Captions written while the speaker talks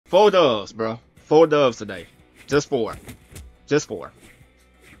4 doves, bro. 4 doves today. Just 4. Just 4.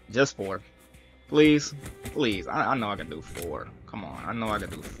 Just 4. Please. Please. I know I can do 4. Come on. I know I can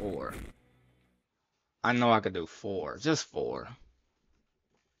do 4. I know I can do 4. Just 4.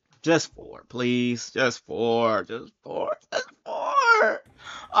 Just 4. Please. Just 4. Just 4. Just 4.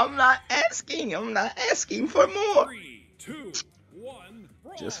 I'm not asking. I'm not asking for more. 3, 2, 1,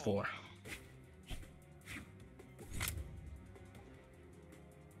 brawl. Just 4.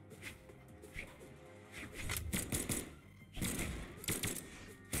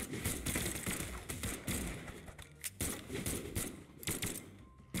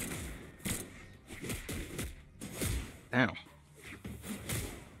 Damn.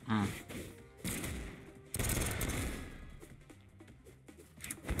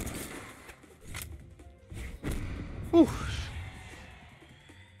 Whew.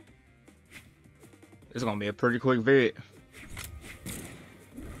 This is gonna be a pretty quick vid.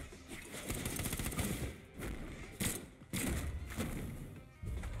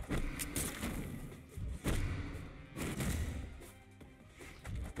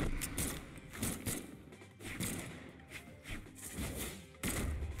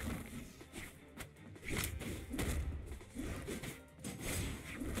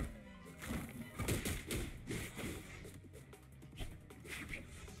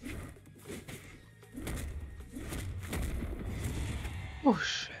 Oh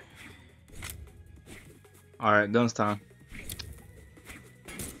shit. Alright, guns time.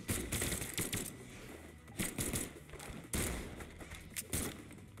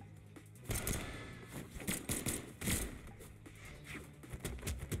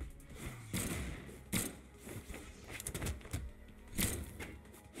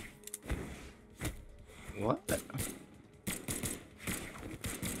 What?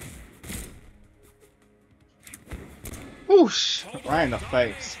 Whoosh! Right in the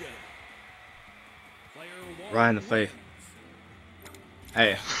face. Right in the face.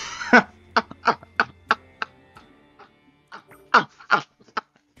 Hey.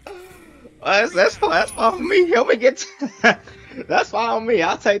 That's fine for me. Help me get. That's fine with me.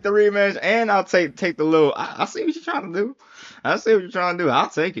 I'll take the rematch and I'll take the little. I see what you're trying to do. I see what you're trying to do. I'll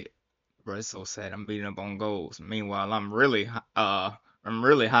take it. Bro, it's so sad. I'm beating up on golds. Meanwhile, I'm really high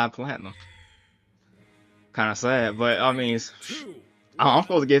platinum. Kind of sad, but I mean, I'm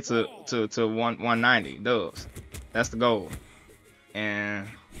supposed to get to 190 dubs. That's the goal. And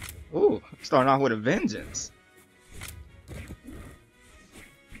ooh, starting off with a vengeance.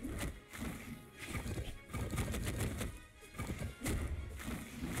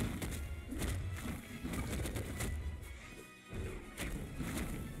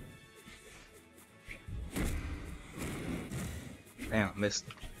 Damn, missed.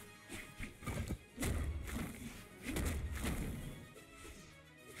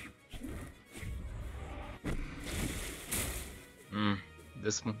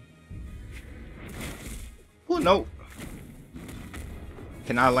 This one. Oh no.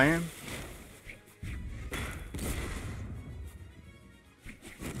 Can I land?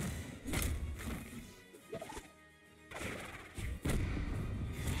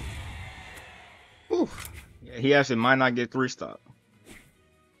 Ooh. Yeah, he actually might not get 3-star.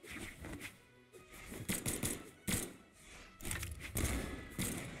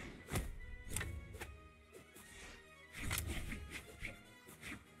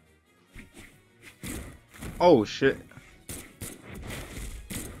 Oh shit.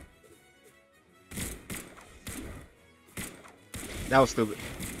 That was stupid.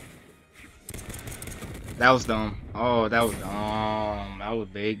 That was dumb. Oh, that was dumb. That was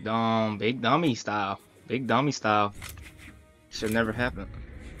big dumb. Big dummy style. Big dummy style. Should never happen.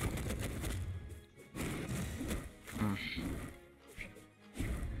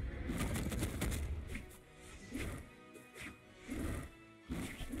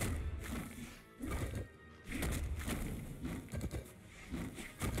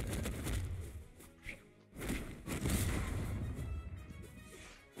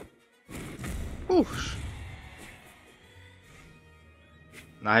 Oof.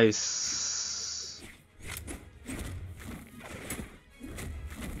 Nice.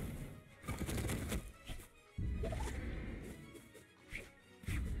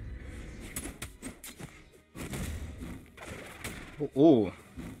 Ooh.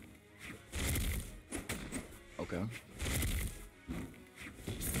 Okay.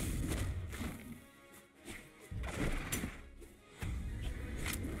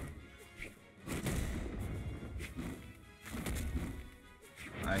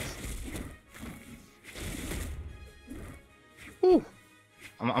 Nice. Ooh.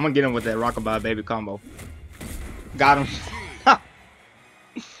 I'm gonna get him with that rockabye baby combo. Got him.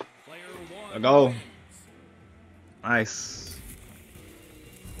 Player Let's 1 go. wins. Nice.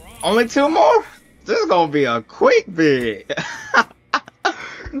 Only 2 more? This is gonna be a quick vid.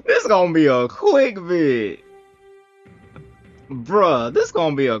 This is gonna be a quick vid. Bruh, this is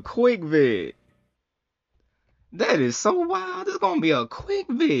gonna be a quick vid. That is so wild. This is gonna be a quick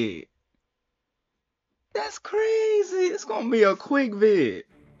vid. That's crazy. It's gonna be a quick vid.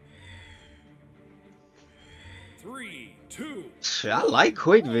 3, 2. Shit, I like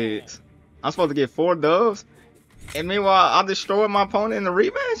quick vids. I'm supposed to get 4 doves, and meanwhile I destroyed my opponent in the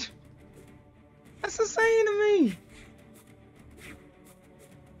rematch. That's insane to me.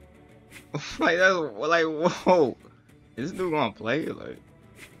 Like that's like whoa. Is this dude gonna play? Like,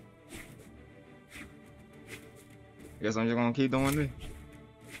 I guess I'm just gonna keep doing this.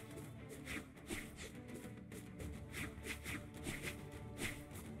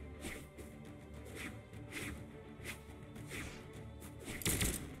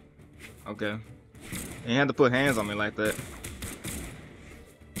 Okay. You had to put hands on me like that.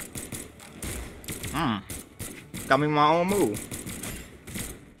 Got me my own move.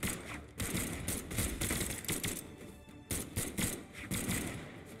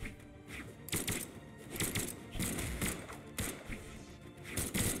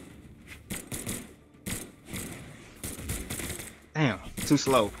 Damn, too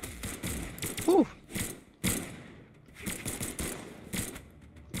slow. Whew.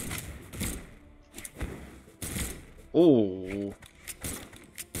 Oh.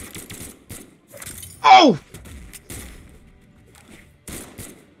 Oh!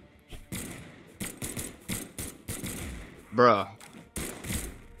 Bruh.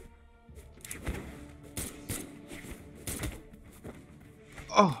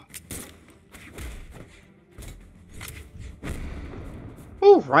 Oh.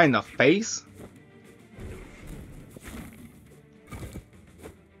 Ooh, right in the face.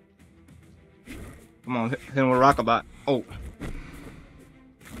 Come on, hit him with Rockabot. Oh.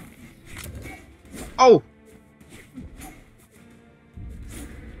 Oh!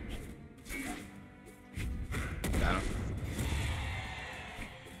 Got him.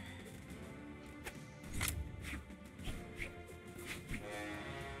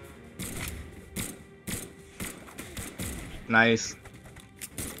 Nice.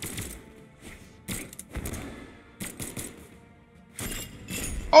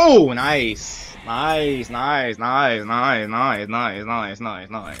 Oh, nice. Nice, nice, nice, nice, nice, nice, nice, nice,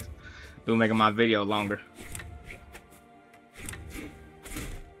 nice. Dude making my video longer.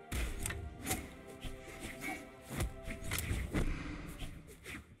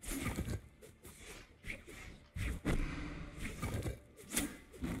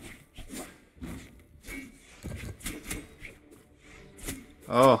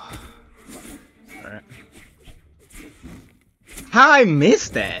 Oh. Alright. How I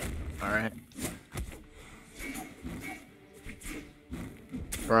missed that? Alright.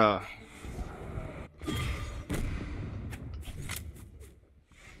 Bruh.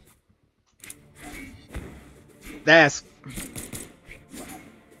 That's...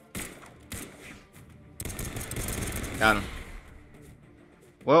 Got him.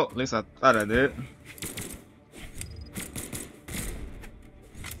 Well, at least I thought I did.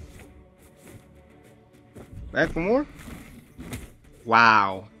 Back for more?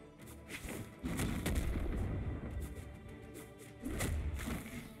 Wow.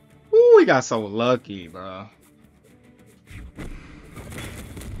 Ooh, we got so lucky, bro.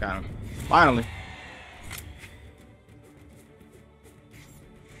 Got him. Finally.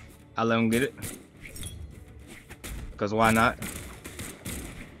 I let him get it. Because why not?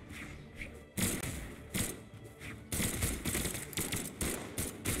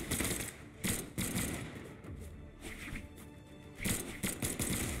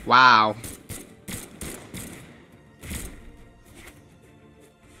 Wow.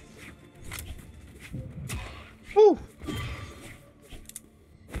 Whew.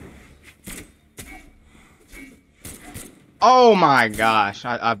 Oh my gosh.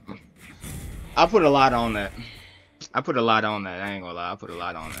 I put a lot on that. I put a lot on that. I ain't gonna lie. I put a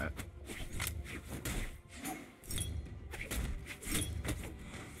lot on that.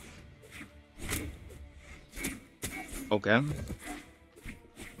 Okay.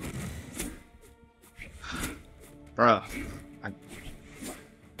 Bruh.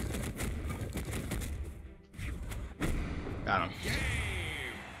 Got him.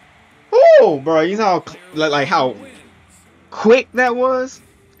 Oh, bro. You know how like how quick that was?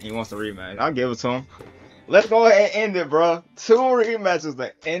 He wants to rematch. I'll give it to him. Let's go ahead and end it, bro. 2 rematches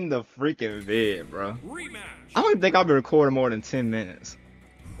to end the freaking vid, bro. I don't even think I've been recording more than 10 minutes.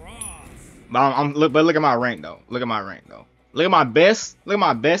 But look at my rank though. Look at my rank though. Look at my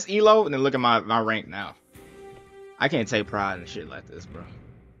best elo, and then look at my rank now. I can't take pride in shit like this, bro.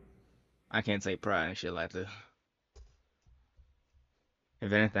 I can't take pride in shit like this.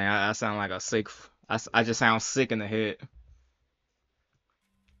 If anything, I sound like a sick. I just sound sick in the head.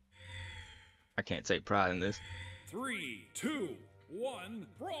 I can't take pride in this. 3, 2, 1,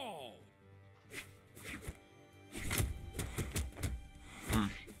 brawl!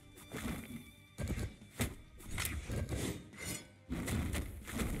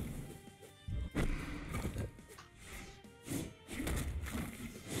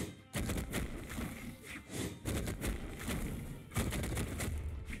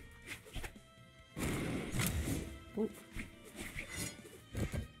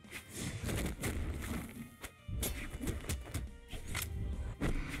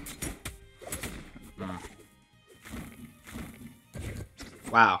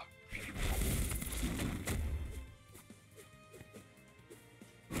 Wow.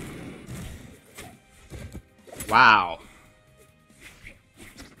 Wow.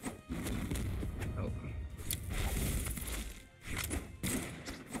 Oh.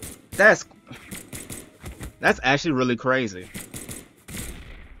 That's actually really crazy.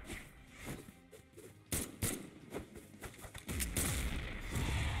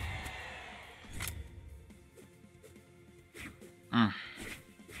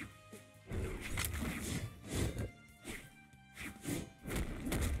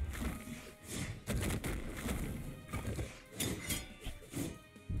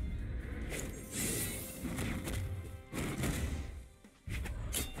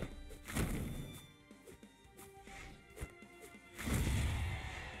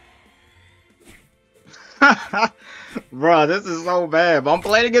 Bruh, this is so bad. But I'm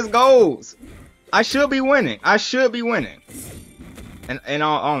playing against golds. I should be winning. I should be winning. And in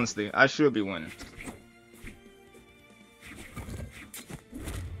all honesty, I should be winning.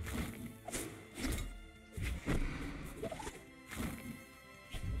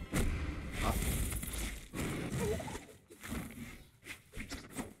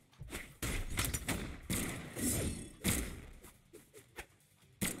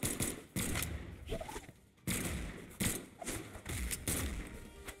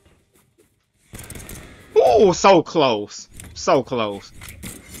 Oh, so close. So close.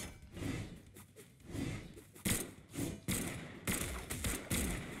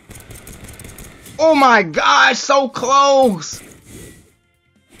 Oh my gosh, so close.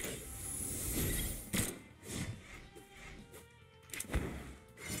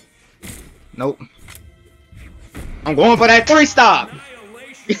 Nope. I'm going for that 3-stop.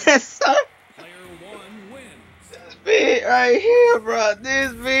 Yes, sir. Player 1 wins. This bit right here, bro.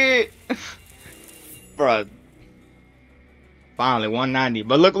 This bit. Bro. Finally 190.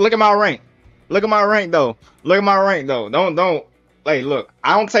 But look at my rank. Look at my rank though. Look at my rank though. Don't like look.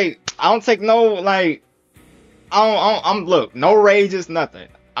 I don't take no like I'm look, no rages, nothing.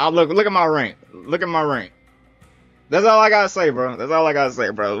 I look at my rank. Look at my rank. That's all I gotta say, bro. That's all I gotta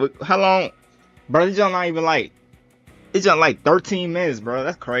say, bro. How long? Bro, it's just not even like it's just like 13 minutes, bro.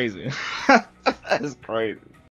 That's crazy. That's crazy.